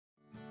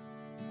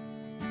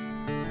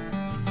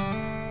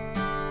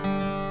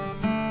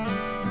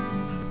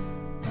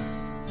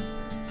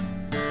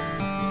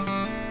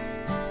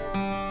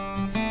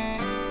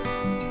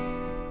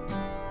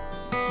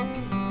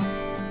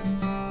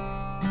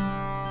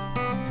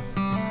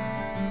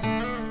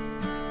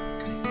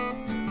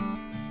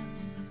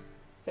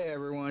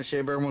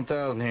Shabear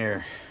 1000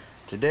 here.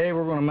 Today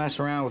we're going to mess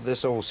around with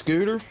this old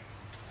scooter.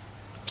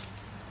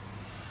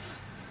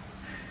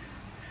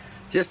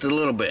 Just a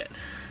little bit.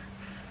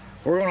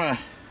 We're going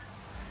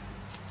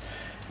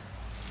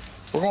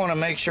to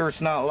make sure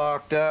it's not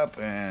locked up,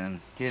 and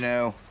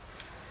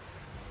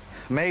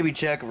maybe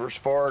check it for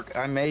spark.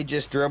 I may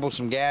just dribble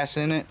some gas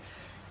in it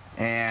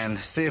and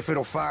see if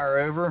it'll fire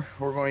over.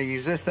 We're going to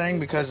use this thing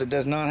because it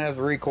does not have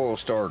the recoil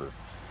starter.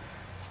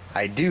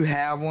 I do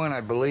have one,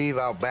 I believe,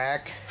 out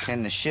back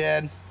in the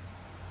shed,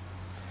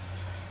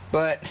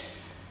 but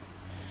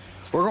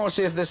we're going to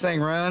see if this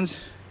thing runs,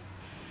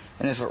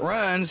 and if it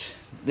runs,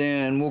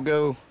 then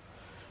we'll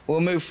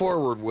move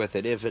forward with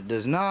it. If it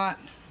does not,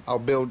 I'll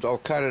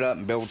cut it up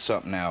and build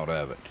something out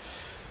of it.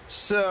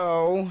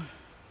 So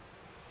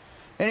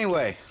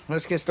anyway,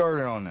 let's get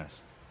started on this.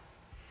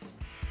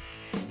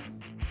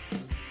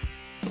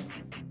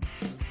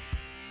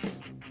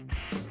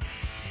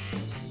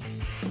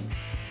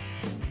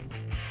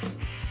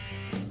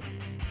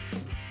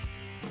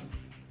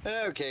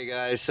 Okay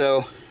guys,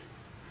 so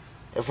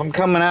if I'm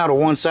coming out of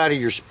one side of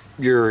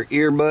your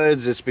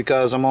earbuds, it's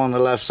because I'm on the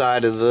left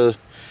side of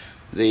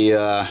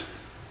the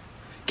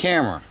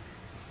camera.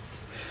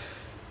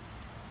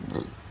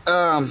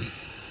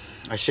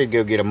 I should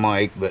go get a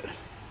mic, but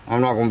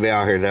I'm not going to be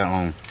out here that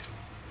long.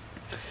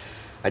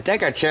 I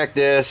think I checked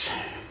this.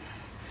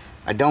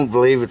 I don't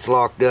believe it's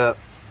locked up,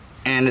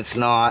 and it's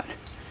not.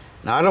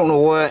 Now I don't know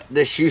what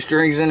this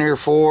shoestring's in here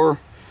for.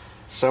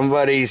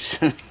 Somebody's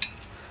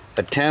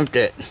attempt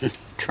at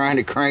trying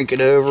to crank it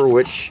over,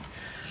 which,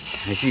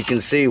 as you can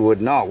see, would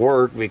not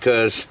work,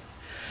 because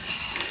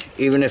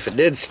even if it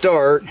did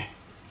start,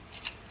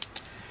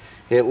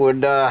 it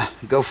would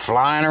go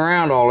flying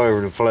around all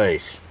over the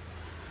place.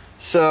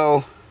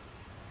 So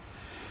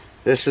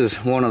this is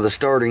one of the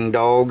starting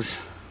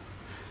dogs.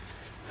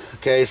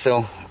 Okay,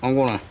 so I'm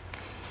gonna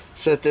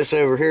set this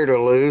over here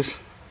to lose.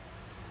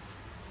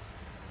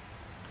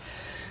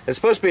 It's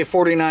supposed to be a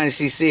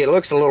 49cc. It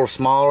looks a little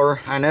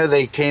smaller. I know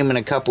they came in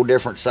a couple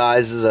different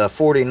sizes, a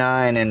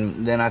 49,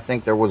 and then I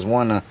think there was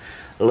one a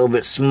little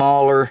bit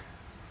smaller.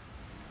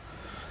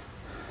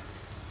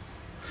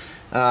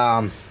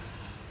 My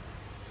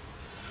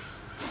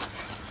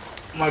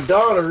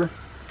daughter,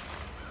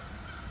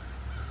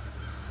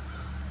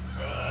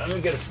 let me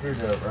get a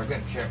screwdriver. I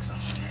gotta check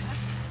something here.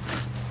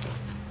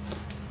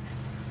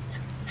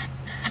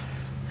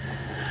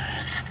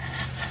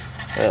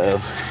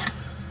 Uh-oh.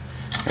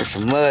 There's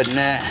some mud in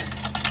that.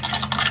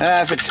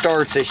 If it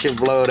starts, they should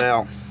blow it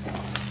out.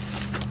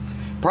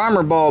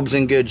 Primer bulb's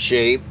in good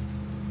shape.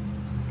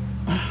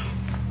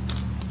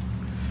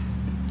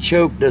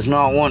 Choke does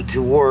not want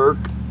to work.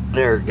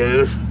 There it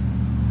goes.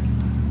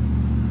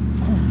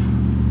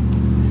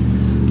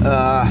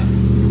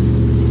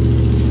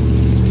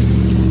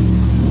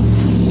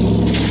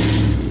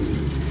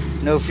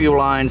 No fuel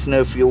lines,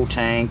 no fuel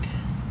tank.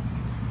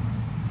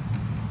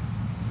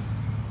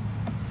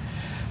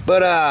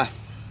 But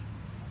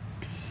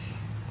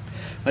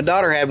my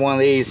daughter had one of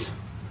these,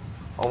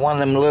 one of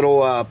them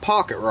little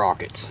pocket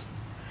rockets.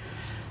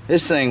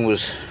 This thing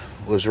was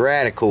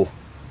radical.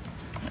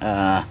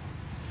 I'll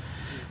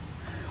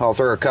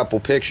throw a couple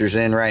pictures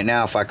in right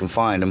now if I can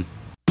find them.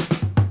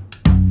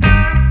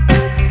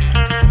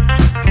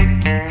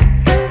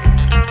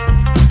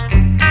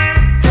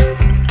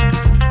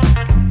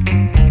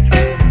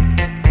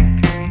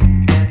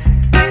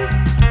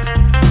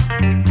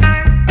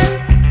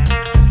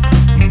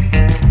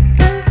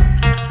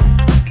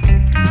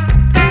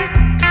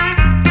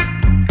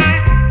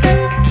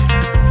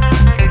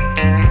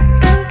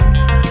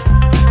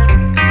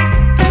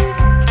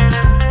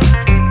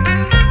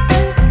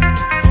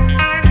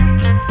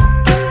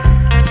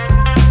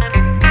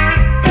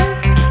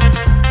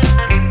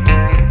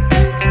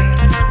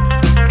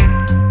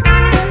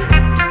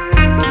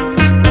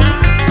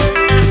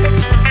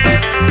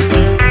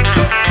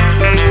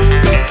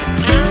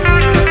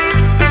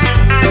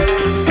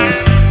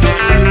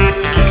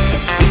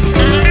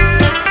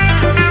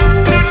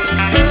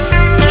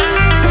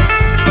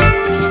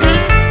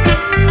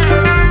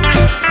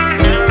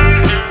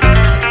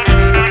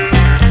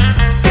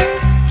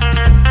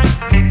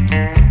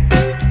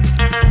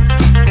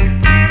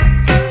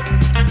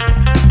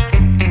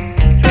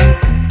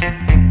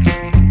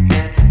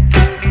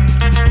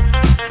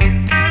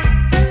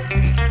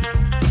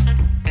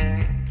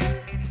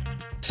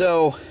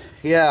 So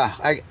yeah,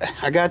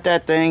 I got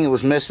that thing. It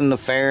was missing the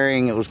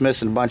fairing, it was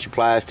missing a bunch of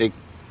plastic,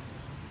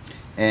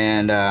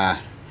 and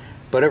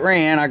but it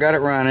ran. I got it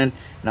running.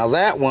 Now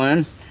that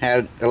one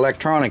had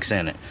electronics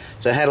in it,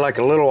 so it had like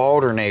a little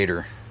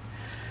alternator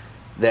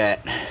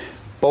that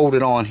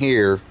bolted on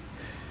here,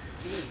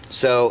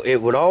 so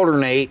it would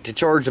alternate to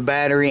charge the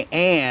battery,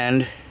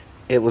 and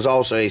it was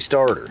also a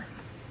starter.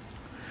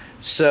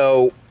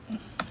 So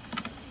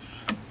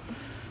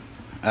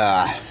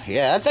yeah,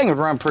 that thing would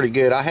run pretty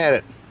good. I had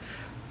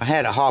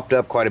it hopped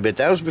up quite a bit.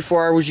 That was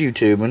before I was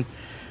YouTubing,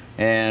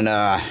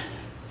 and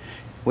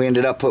we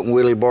ended up putting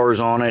wheelie bars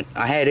on it.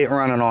 I had it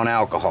running on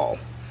alcohol,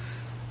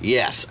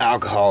 Yes,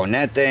 alcohol. And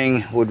that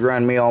thing would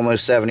run me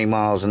almost 70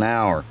 miles an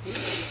hour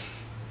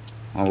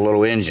on a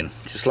little engine,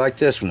 just like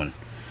this one.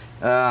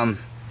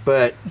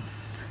 But,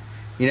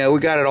 you know, we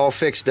got it all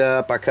fixed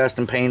up. I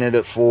custom painted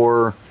it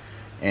for her,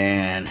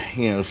 and,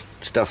 you know,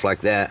 stuff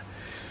like that.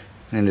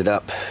 Ended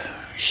up,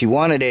 she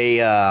wanted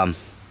a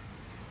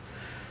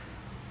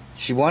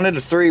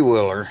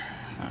three-wheeler.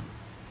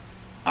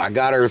 I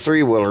got her a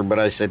three-wheeler, but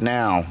I said,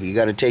 now, you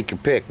got to take your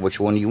pick which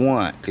one you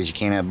want, because you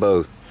can't have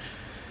both.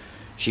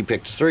 She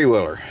picked a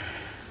three-wheeler.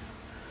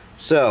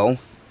 So,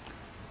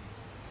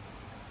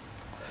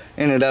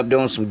 ended up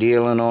doing some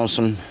dealing on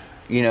some,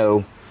 you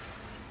know,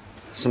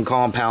 some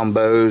compound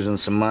bows and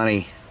some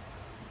money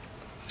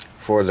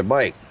for the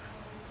bike.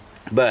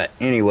 But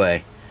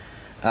anyway,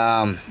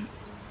 yeah,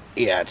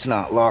 it's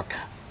not locked.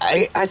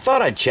 I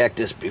thought I'd check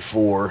this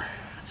before,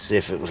 see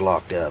if it was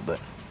locked up, but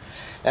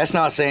that's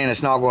not saying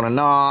it's not going to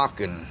knock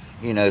and,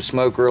 you know,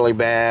 smoke really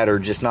bad or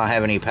just not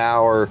have any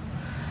power.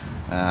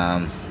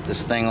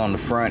 This thing on the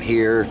front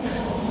here,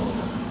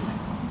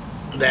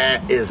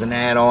 that is an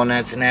add-on,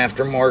 that's an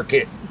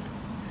aftermarket.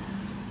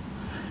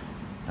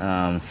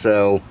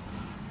 So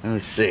let me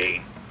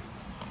see,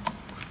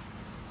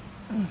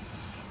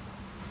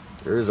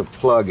 there is a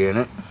plug in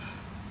it,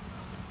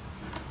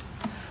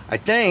 I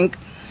think.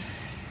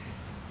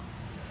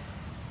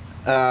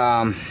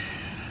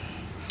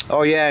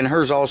 Oh yeah, and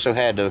hers also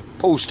had the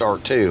pull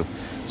start too,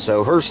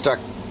 so hers stuck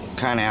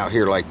kind of out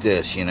here like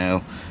this, you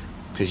know,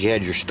 because you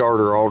had your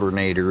starter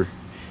alternator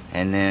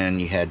and then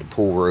you had the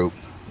pull rope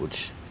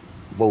which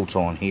bolts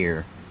on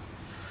here.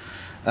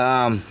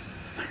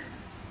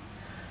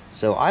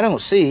 So I don't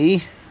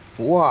see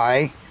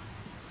why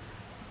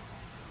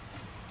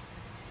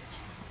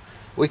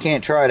we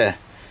can't try to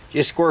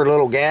just squirt a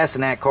little gas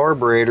in that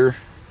carburetor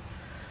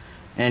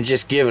and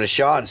just give it a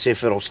shot and see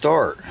if it'll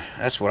start.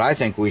 That's what I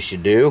think we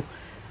should do.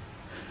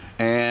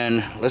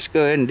 And let's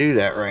go ahead and do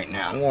that right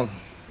now. I'm going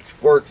to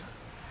squirt.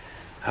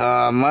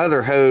 My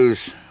other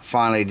hose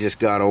finally just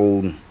got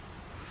old,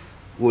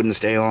 wouldn't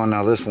stay on.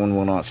 Now this one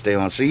will not stay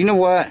on. So you know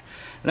what?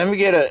 Let me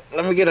get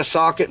a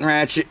socket and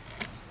ratchet.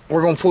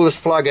 We're gonna pull this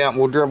plug out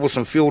and we'll dribble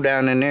some fuel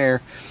down in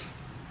there,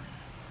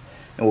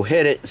 and we'll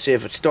hit it and see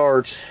if it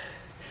starts.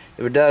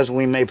 If it does,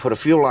 we may put a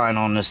fuel line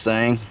on this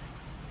thing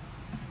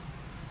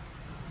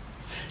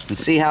and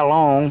see how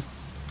long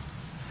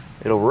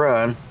it'll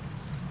run.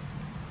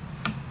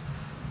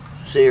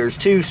 See, there's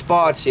two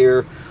spots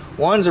here.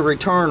 One's a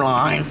return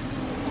line.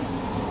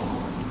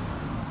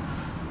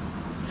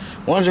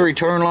 One's a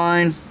return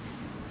line,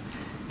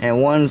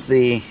 and one's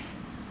the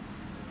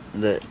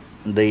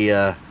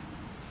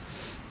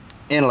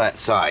inlet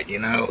side, you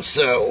know.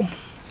 So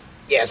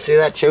yeah, see,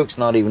 that choke's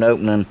not even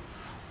opening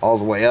all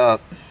the way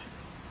up.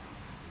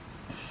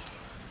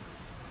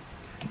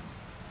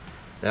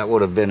 That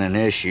would have been an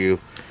issue.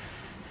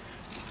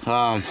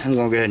 I'm gonna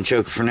go ahead and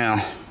choke it for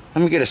now.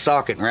 Let me get a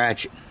socket and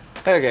ratchet.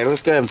 Okay,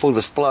 let's go ahead and pull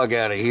this plug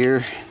out of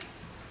here.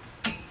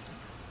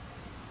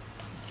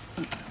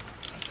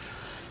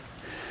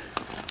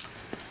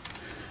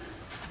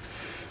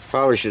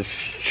 Probably should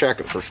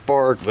check it for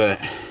spark, but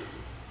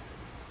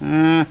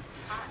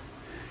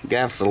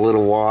gap's a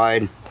little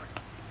wide.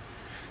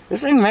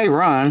 This thing may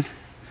run.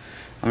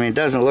 I mean, it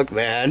doesn't look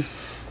bad.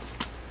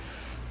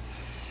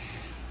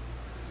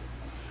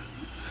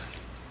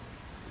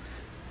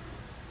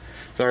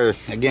 Sorry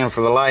again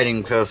for the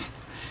lighting, because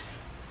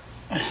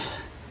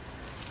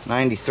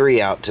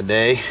 93 out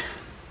today.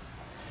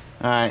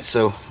 Alright,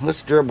 so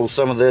let's dribble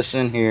some of this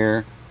in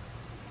here.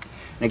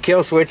 The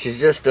kill switch is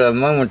just a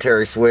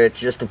momentary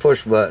switch, just a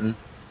push button.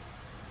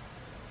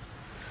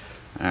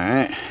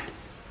 Alright.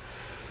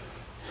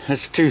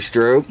 It's a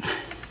 2-stroke.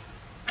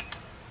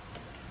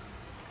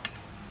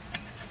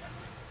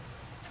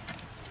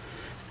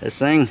 This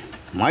thing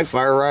might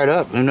fire right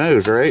up, who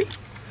knows, right?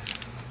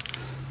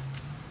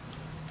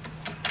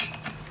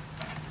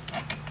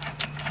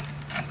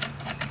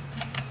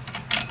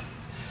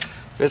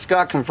 If it's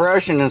got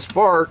compression and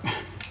spark,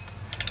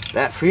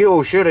 that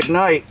fuel should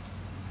ignite.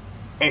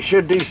 It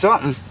should do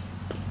something.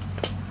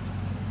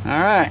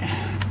 Alright,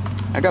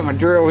 I got my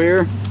drill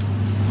here.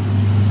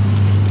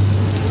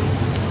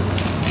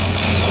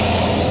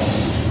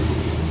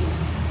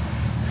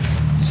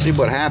 See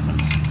what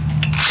happens.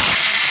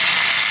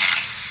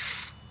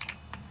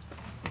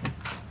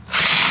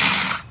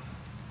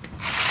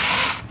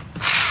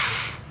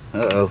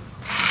 Uh-oh.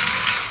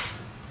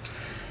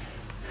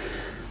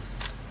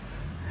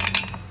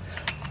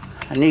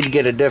 I need to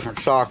get a different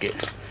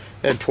socket.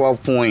 At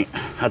 12 point,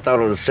 I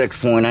thought it was a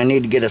 6 point. I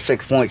need to get a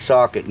 6-point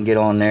socket and get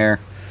on there,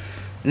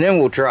 and then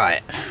we'll try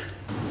it.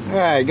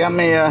 Alright, got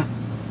me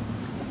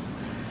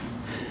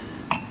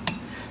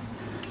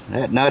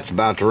that nut's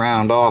about to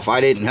round off. I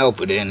didn't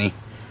help it any.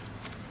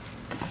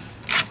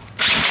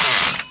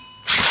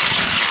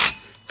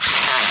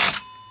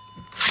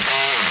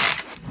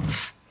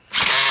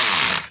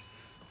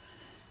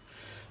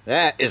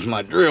 That is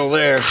my drill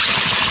there.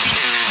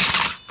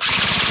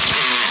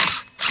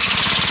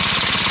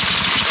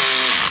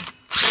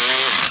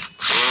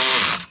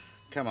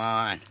 Come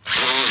on.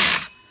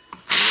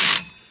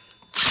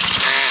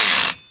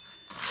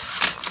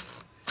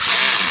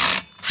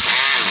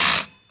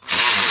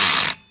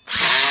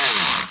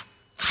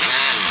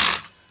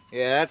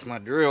 Yeah, that's my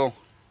drill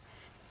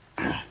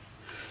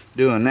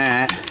doing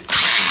that.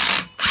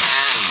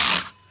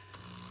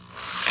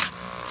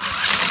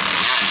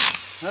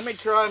 Let me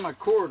try my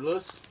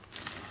cordless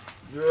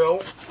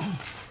drill.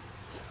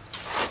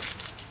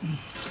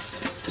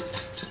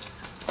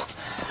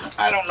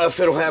 I don't know if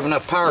it'll have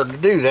enough power to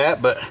do that,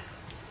 but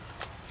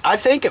I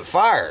think it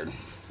fired.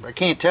 I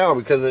can't tell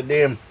because of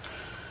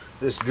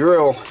this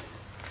drill.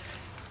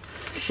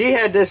 She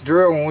had this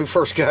drill when we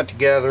first got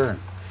together.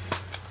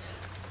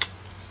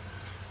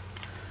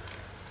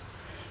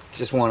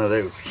 Just one of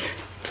those.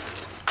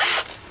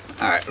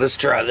 Alright, let's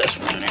try this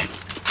one then.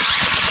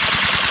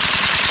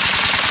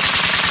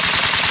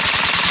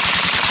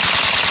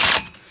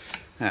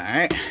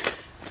 Alright,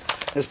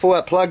 let's pull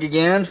that plug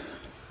again.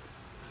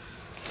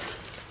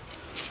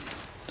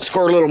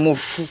 Squirt a little more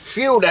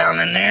fuel down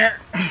in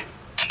there.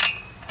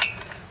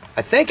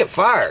 I think it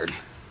fired.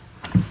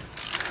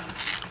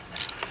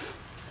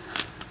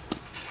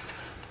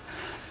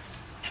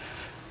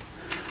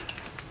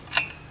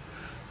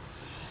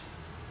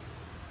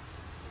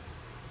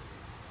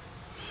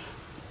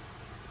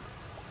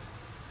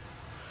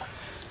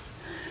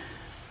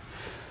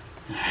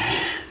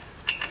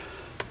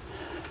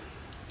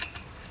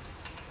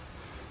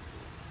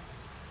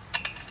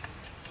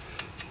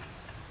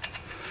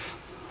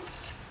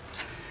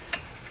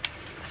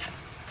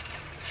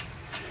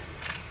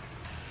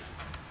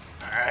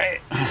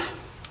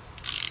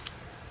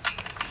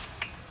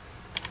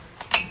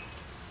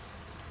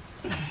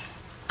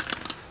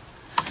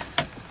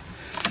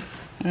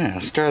 Yeah,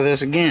 let's try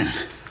this again.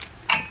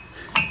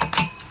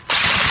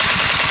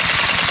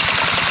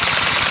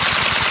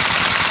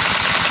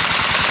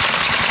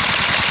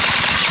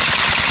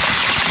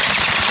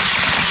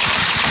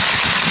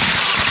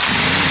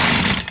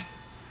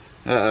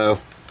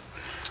 Uh-oh.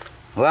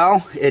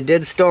 Well, it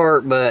did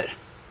start, but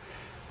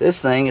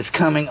this thing is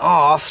coming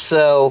off,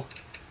 so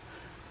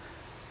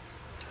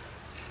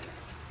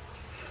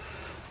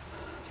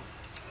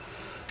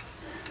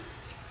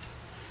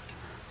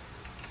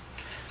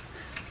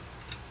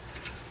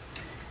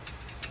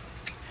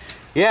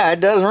yeah, it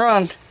does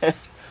run.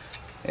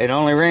 It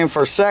only ran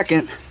for a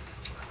second.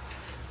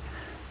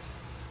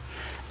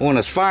 When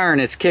it's firing,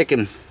 it's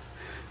kicking.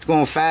 It's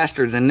going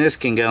faster than this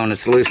can go, and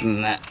it's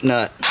loosening that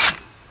nut.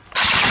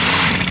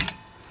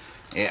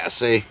 Yeah,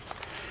 see?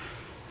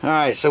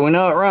 Alright, so we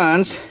know it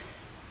runs.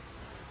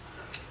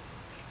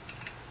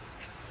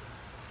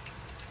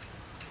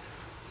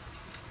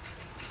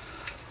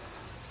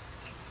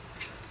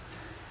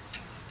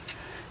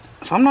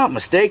 If I'm not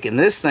mistaken,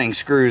 this thing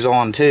screws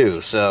on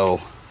too,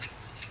 so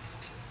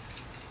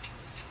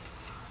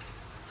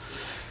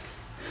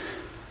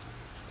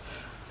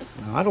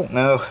I don't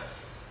know.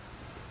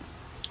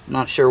 I'm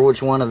not sure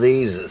which one of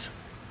these is.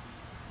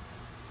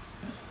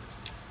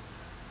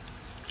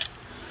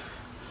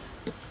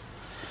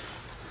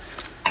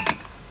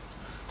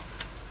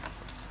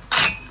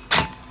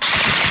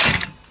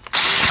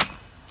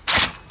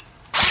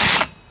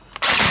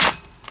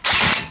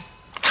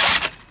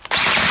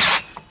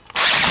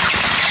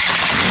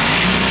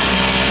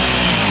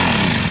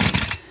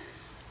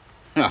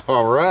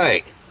 All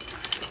right,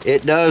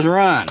 it does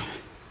run.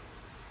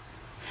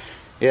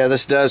 Yeah,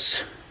 this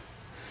does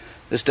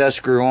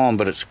screw on,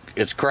 but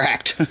it's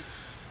cracked.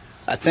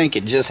 I think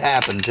it just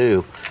happened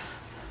too.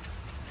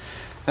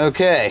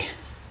 Okay,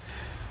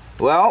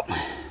 well,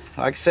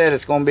 like I said,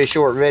 it's going to be a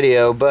short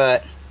video,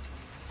 but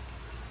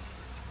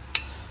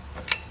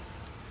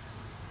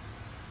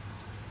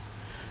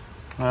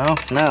well,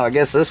 no, I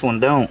guess this one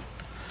don't.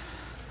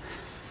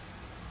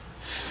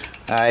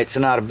 Alright, it's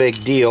not a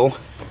big deal,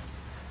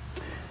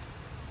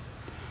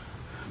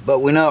 but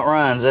we know it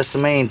runs. That's the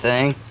main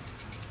thing.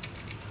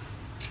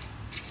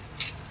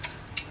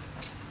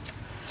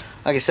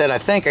 Like I said, I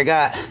think I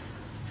got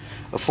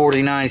a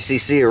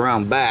 49cc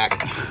around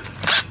back.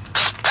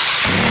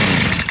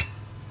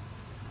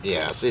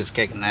 Yeah, see, it's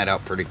kicking that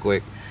out pretty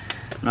quick.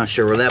 Not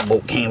sure where that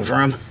bolt came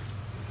from.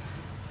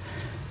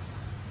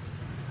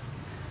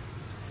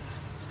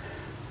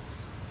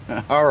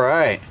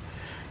 Alright.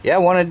 Yeah,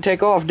 it wanted to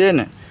take off,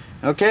 didn't it?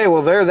 Okay,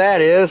 well, there that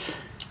is.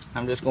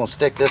 I'm just going to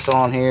stick this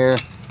on here.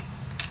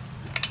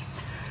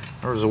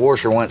 There's a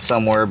washer went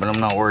somewhere, but I'm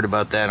not worried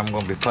about that. I'm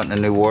going to be putting a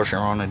new washer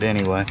on it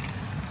anyway.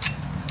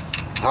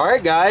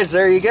 Alright guys,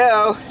 there you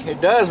go. It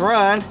does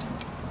run.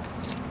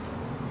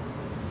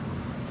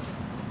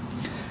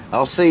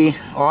 I'll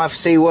have to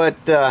see what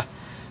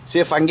see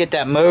if I can get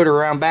that motor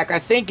around back. I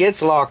think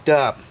it's locked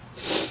up,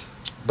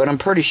 but I'm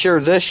pretty sure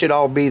this should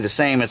all be the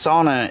same. It's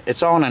on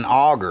an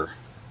auger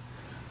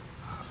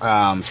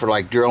for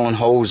like drilling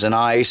holes in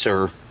ice,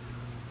 or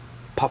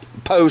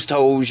post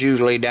holes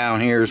usually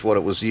down here is what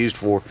it was used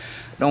for.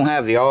 Don't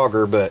have the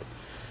auger, but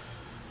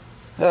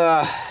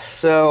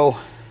so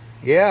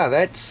yeah,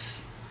 that's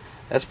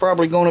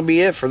probably going to be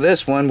it for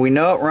this one. We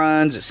know it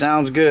runs. It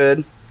sounds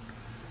good.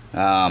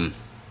 It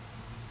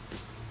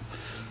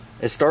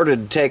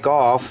started to take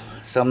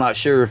off, so I'm not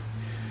sure,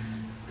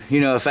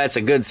 if that's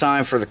a good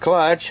sign for the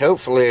clutch.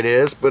 Hopefully it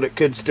is, but it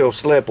could still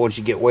slip once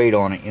you get weight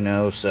on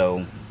it,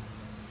 so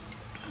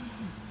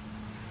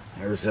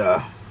There's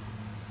a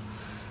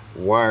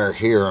wire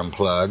here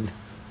unplugged.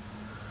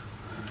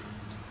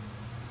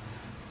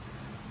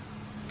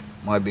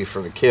 Might be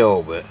for the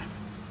kill, but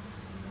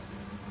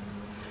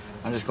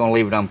I'm just gonna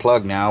leave it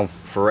unplugged now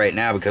for right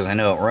now because I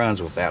know it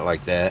runs with that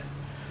like that.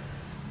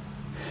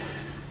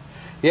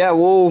 Yeah,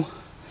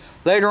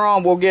 later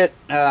on we'll get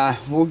a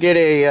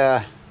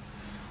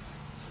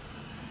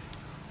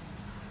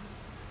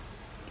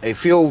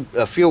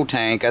fuel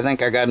tank. I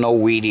think I got an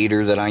old weed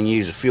eater that I can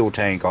use a fuel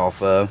tank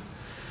off of,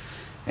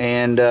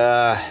 and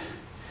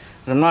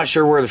I'm not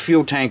sure where the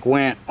fuel tank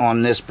went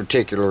on this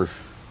particular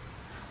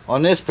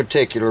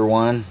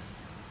one.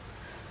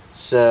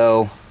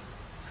 So,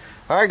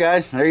 alright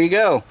guys, there you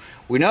go.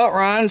 We know it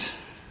runs.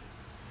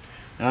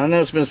 And I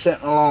know it's been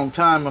sitting a long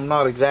time. I'm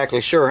not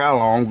exactly sure how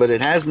long, but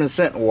it has been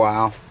sitting a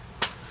while.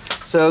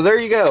 So there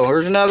you go.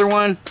 There's another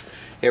one.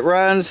 It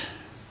runs.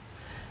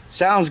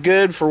 Sounds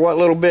good for what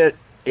little bit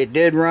it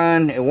did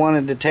run. It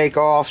wanted to take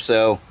off,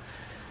 so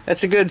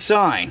that's a good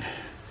sign.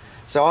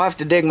 So I'll have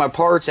to dig my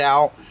parts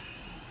out.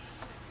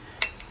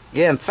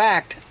 Yeah, in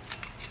fact,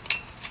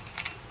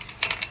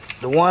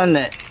 the one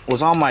that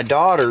was on my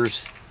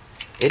daughter's,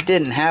 it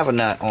didn't have a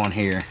nut on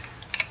here.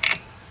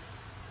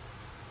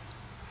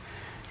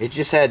 It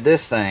just had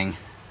this thing,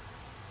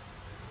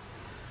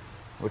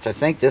 which I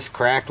think this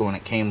cracked when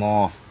it came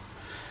off.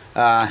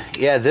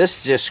 Yeah,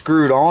 this just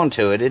screwed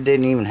onto it. It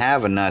didn't even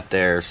have a nut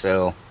there,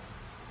 so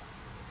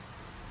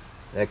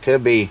that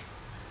could be,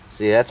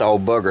 see, that's all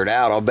buggered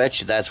out. I'll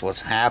bet you that's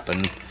what's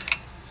happened.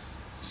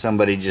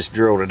 Somebody just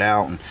drilled it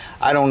out, and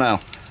I don't know.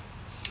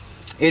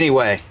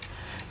 Anyway,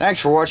 thanks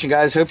for watching,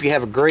 guys. Hope you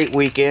have a great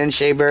weekend.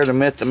 Shea Bear, the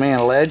myth, the man,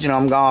 the legend.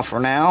 I'm gone for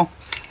now.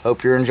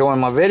 Hope you're enjoying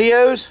my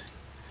videos.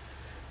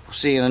 We'll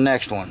see you in the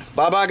next one.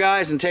 Bye-bye,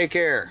 guys, and take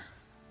care.